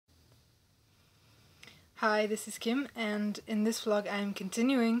Hi, this is Kim, and in this vlog I am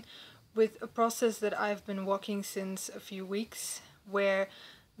continuing with a process that I've been walking since a few weeks, where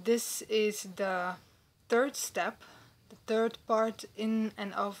this is the third step, the third part in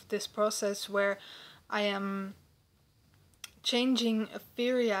and of this process, where I am changing a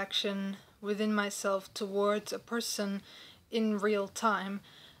fear reaction within myself towards a person in real time.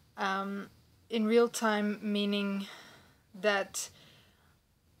 In real time meaning that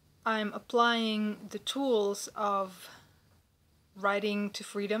I'm applying the tools of writing to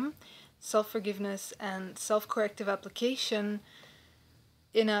freedom, self-forgiveness, and self-corrective application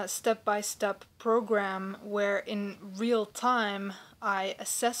in a step-by-step program where in real time I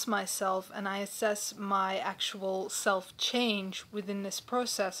assess myself and I assess my actual self-change within this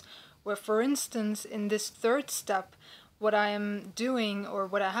process, where for instance in this third step what I am doing, or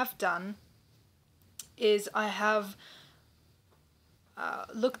what I have done, is I have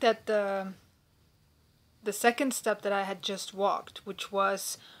looked at the second step that I had just walked, which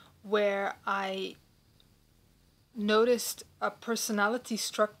was where I noticed a personality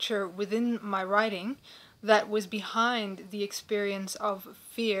structure within my writing that was behind the experience of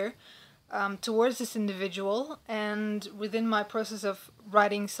fear towards this individual. And within my process of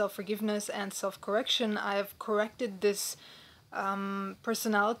writing self-forgiveness and self-correction, I have corrected this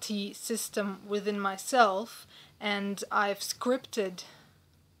personality system within myself, and I've scripted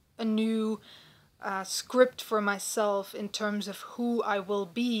a new script for myself in terms of who I will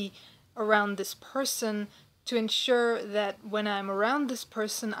be around this person, to ensure that when I'm around this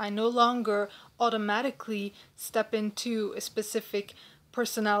person I no longer automatically step into a specific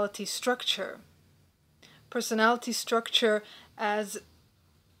personality structure. Personality structure as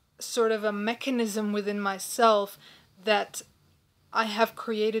sort of a mechanism within myself that I have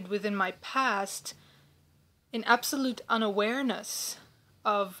created within my past in absolute unawareness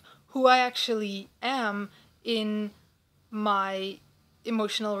of who I actually am in my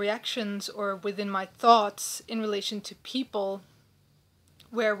emotional reactions or within my thoughts in relation to people,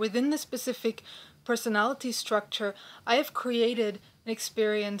 where within the specific personality structure I have created an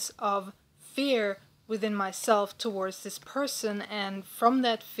experience of fear within myself towards this person, and from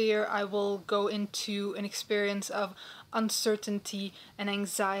that fear I will go into an experience of uncertainty and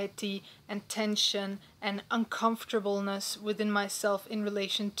anxiety and tension and uncomfortableness within myself in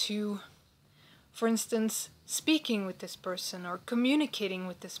relation to, for instance, speaking with this person or communicating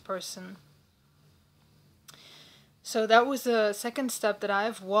with this person. So that was the second step that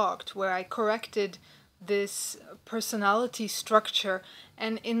I've walked, where I corrected this personality structure.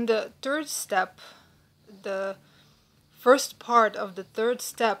 And in the third step, the first part of the third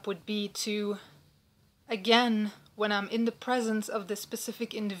step would be to, again, when I'm in the presence of this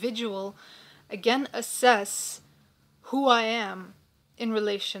specific individual, again assess who I am in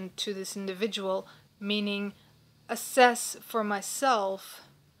relation to this individual, meaning assess for myself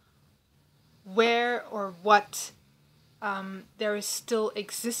where or what there is still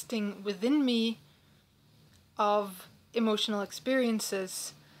existing within me of emotional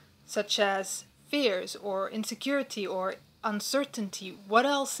experiences such as fears or insecurity or uncertainty. What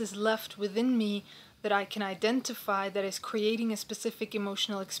else is left within me that I can identify that is creating a specific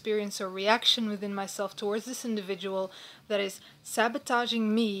emotional experience or reaction within myself towards this individual that is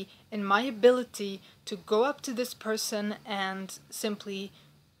sabotaging me in my ability to go up to this person and simply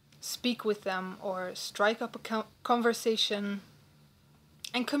speak with them or strike up a conversation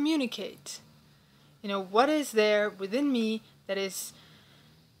and communicate. What is there within me that is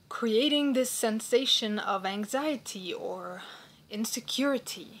creating this sensation of anxiety or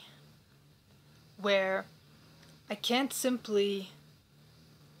insecurity, where I can't simply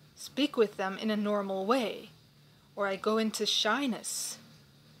speak with them in a normal way, or I go into shyness.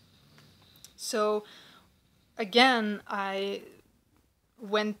 So again, I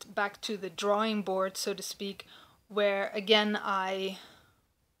went back to the drawing board, so to speak, where again I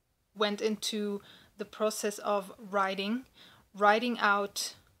went into the process of writing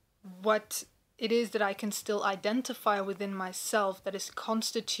out what it is that I can still identify within myself that is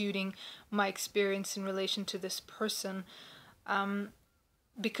constituting my experience in relation to this person.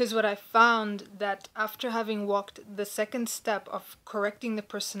 Because what I found that after having walked the second step of correcting the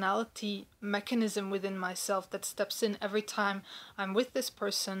personality mechanism within myself that steps in every time I'm with this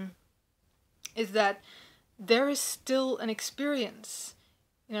person, is that there is still an experience.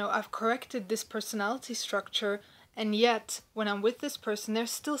 I've corrected this personality structure, and yet when I'm with this person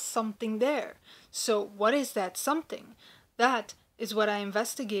there's still something there. So what is that something? That is what I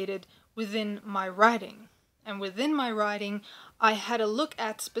investigated within my writing. And within my writing I had a look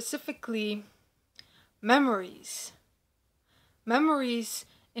at specifically memories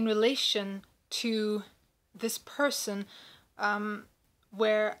in relation to this person,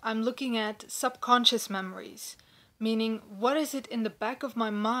 where I'm looking at subconscious memories, meaning what is it in the back of my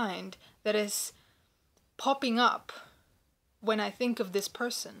mind that is popping up when I think of this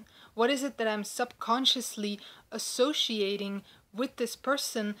person? What is it that I'm subconsciously associating with this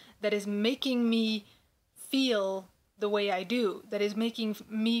person that is making me feel the way I do, that is making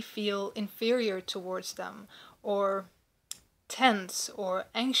me feel inferior towards them, or tense, or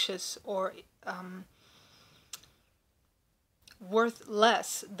anxious, or worth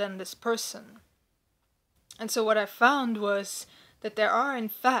less than this person? And so what I found was that there are, in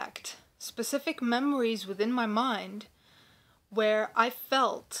fact, specific memories within my mind where I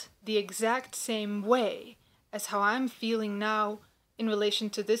felt the exact same way as how I'm feeling now in relation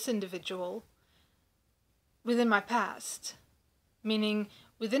to this individual within my past. Meaning,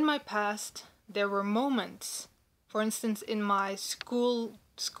 within my past, there were moments, for instance, in my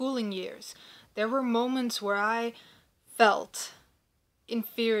schooling years, there were moments where I felt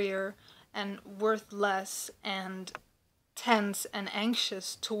inferior and worth less and tense and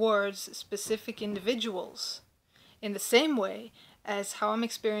anxious towards specific individuals, in the same way as how I'm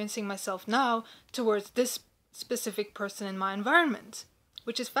experiencing myself now towards this specific person in my environment.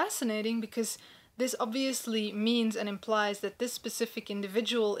 Which is fascinating because this obviously means and implies that this specific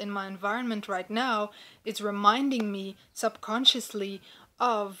individual in my environment right now is reminding me subconsciously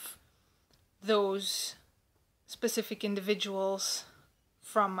of those specific individuals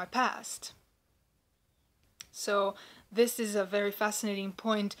from my past. So this is a very fascinating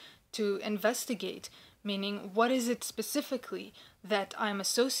point to investigate, meaning what is it specifically that I'm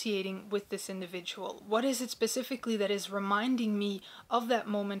associating with this individual? What is it specifically that is reminding me of that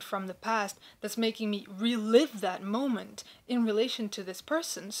moment from the past that's making me relive that moment in relation to this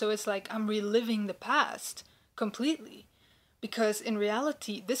person? So it's like I'm reliving the past completely. Because in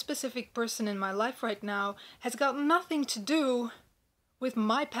reality, this specific person in my life right now has got nothing to do with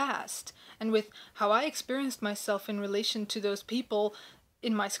my past and with how I experienced myself in relation to those people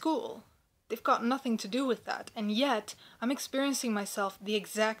in my school. They've got nothing to do with that, and yet I'm experiencing myself the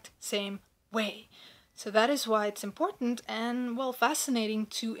exact same way. So that is why it's important and, well, fascinating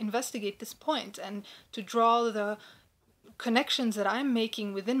to investigate this point and to draw the connections that I'm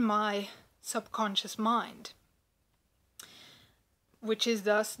making within my subconscious mind, which is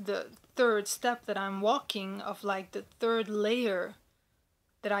thus the third step that I'm walking, of like the third layer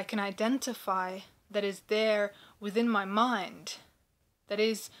that I can identify that is there within my mind, that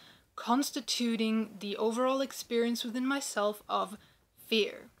is constituting the overall experience within myself of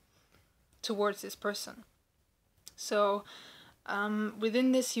fear towards this person. So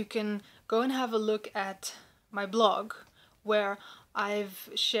within this, you can go and have a look at my blog, where I've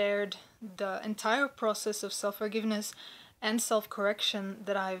shared the entire process of self-forgiveness and self-correction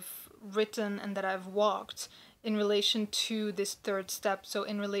that I've written and that I've walked in relation to this third step. So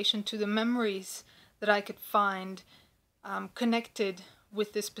in relation to the memories that I could find connected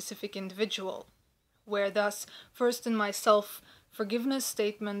with this specific individual, where thus first in my self-forgiveness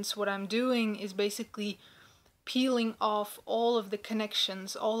statements, what I'm doing is basically peeling off all of the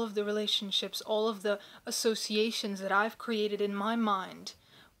connections, all of the relationships, all of the associations that I've created in my mind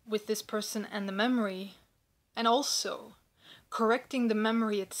with this person and the memory, and also correcting the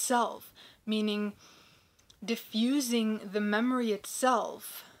memory itself, meaning diffusing the memory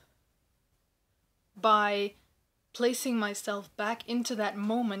itself by placing myself back into that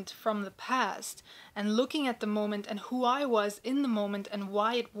moment from the past and looking at the moment and who I was in the moment and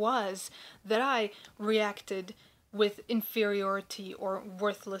why it was that I reacted with inferiority or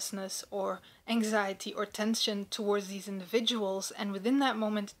worthlessness or anxiety or tension towards these individuals, and within that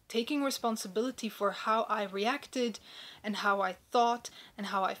moment taking responsibility for how I reacted and how I thought and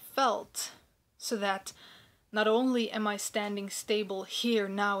how I felt, so that not only am I standing stable here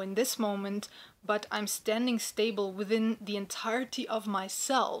now in this moment, but I'm standing stable within the entirety of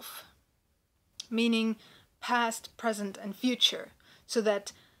myself, meaning past, present, and future, so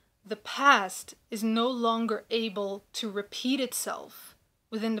that the past is no longer able to repeat itself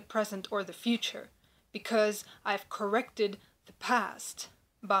within the present or the future, because I've corrected the past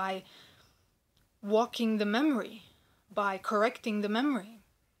by walking the memory, by correcting the memory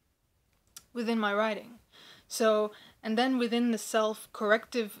within my writing. So, and then within the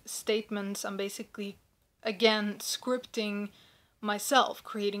self-corrective statements, I'm basically, again, scripting myself,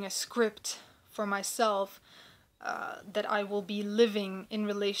 creating a script for myself that I will be living in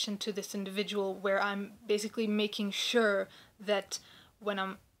relation to this individual, where I'm basically making sure that when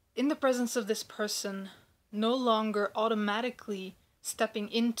I'm in the presence of this person, no longer automatically stepping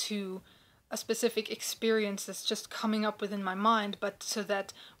into a specific experience that's just coming up within my mind, but so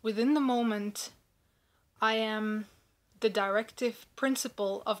that within the moment I am the directive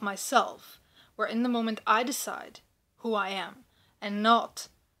principle of myself, where in the moment I decide who I am, and not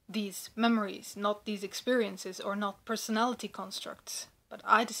these memories, not these experiences, or not personality constructs, but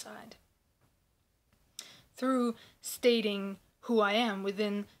I decide. Through stating who I am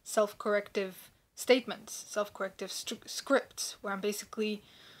within self-corrective statements, self-corrective scripts, where I'm basically,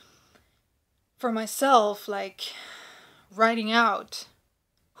 for myself, like writing out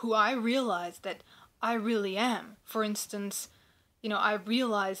who I realize that I really am. For instance, I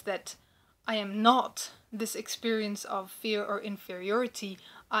realize that I am not this experience of fear or inferiority.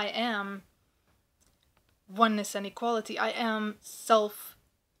 I am oneness and equality. I am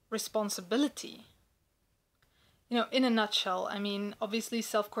self-responsibility. In a nutshell, obviously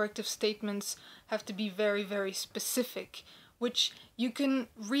self-corrective statements have to be very, very specific, which you can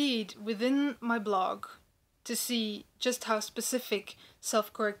read within my blog to see just how specific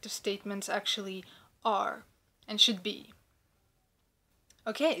self-corrective statements actually are and should be.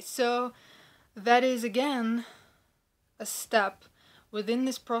 Okay, so that is again a step within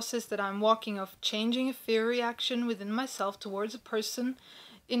this process that I'm walking of changing a fear reaction within myself towards a person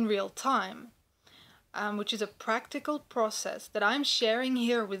in real time. Which is a practical process that I'm sharing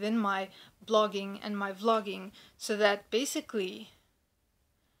here within my blogging and my vlogging, so that basically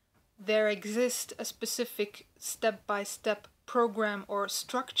there exists a specific step-by-step program or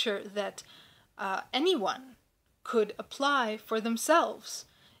structure that anyone could apply for themselves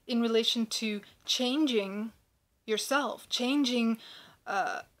in relation to changing yourself, changing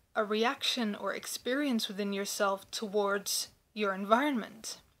a reaction or experience within yourself towards your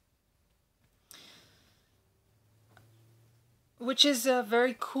environment. Which is a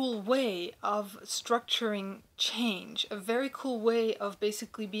very cool way of structuring change, a very cool way of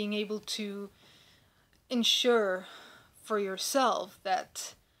basically being able to ensure for yourself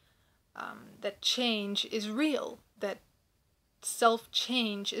that that change is real, that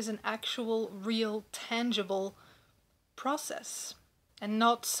self-change is an actual, real, tangible process, and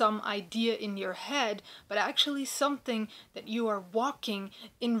not some idea in your head, but actually something that you are walking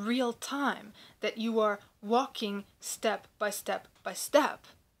in real time, that you are walking step by step by step.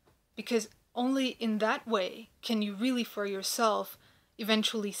 Because only in that way can you really for yourself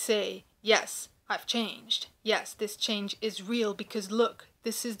eventually say, yes, I've changed. Yes, this change is real, because look,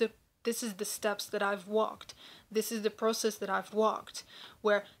 this is the steps that I've walked. This is the process that I've walked,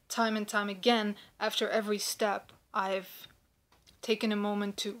 where time and time again, after every step, I've taken a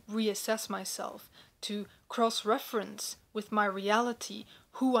moment to reassess myself, to cross-reference with my reality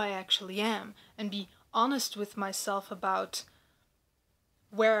who I actually am, and be honest with myself about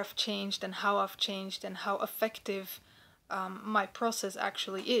where I've changed and how I've changed and how effective my process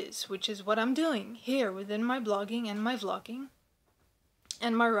actually is, which is what I'm doing here within my blogging and my vlogging.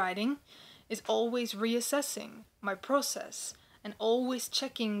 And my writing is always reassessing my process and always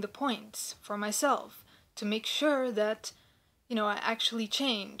checking the points for myself to make sure that I actually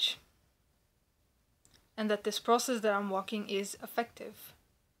change, and that this process that I'm walking is effective.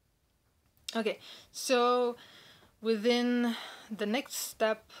 Okay, so within the next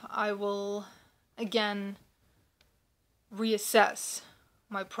step, I will again reassess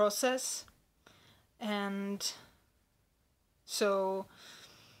my process, and so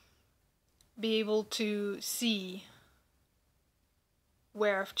be able to see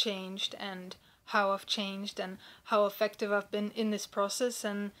where I've changed and how I've changed and how effective I've been in this process,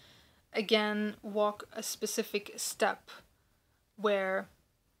 and again walk a specific step where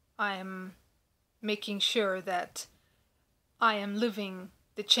I'm making sure that I am living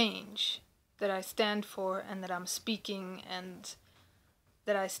the change that I stand for and that I'm speaking and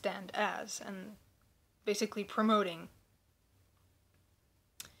that I stand as, and basically promoting,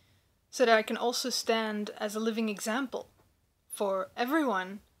 so that I can also stand as a living example for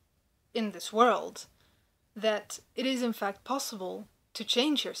everyone in this world that it is in fact possible to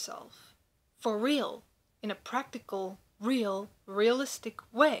change yourself for real, in a practical, real, realistic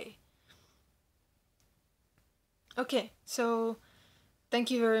way. Okay, so thank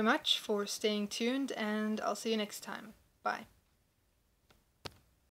you very much for staying tuned, and I'll see you next time. Bye.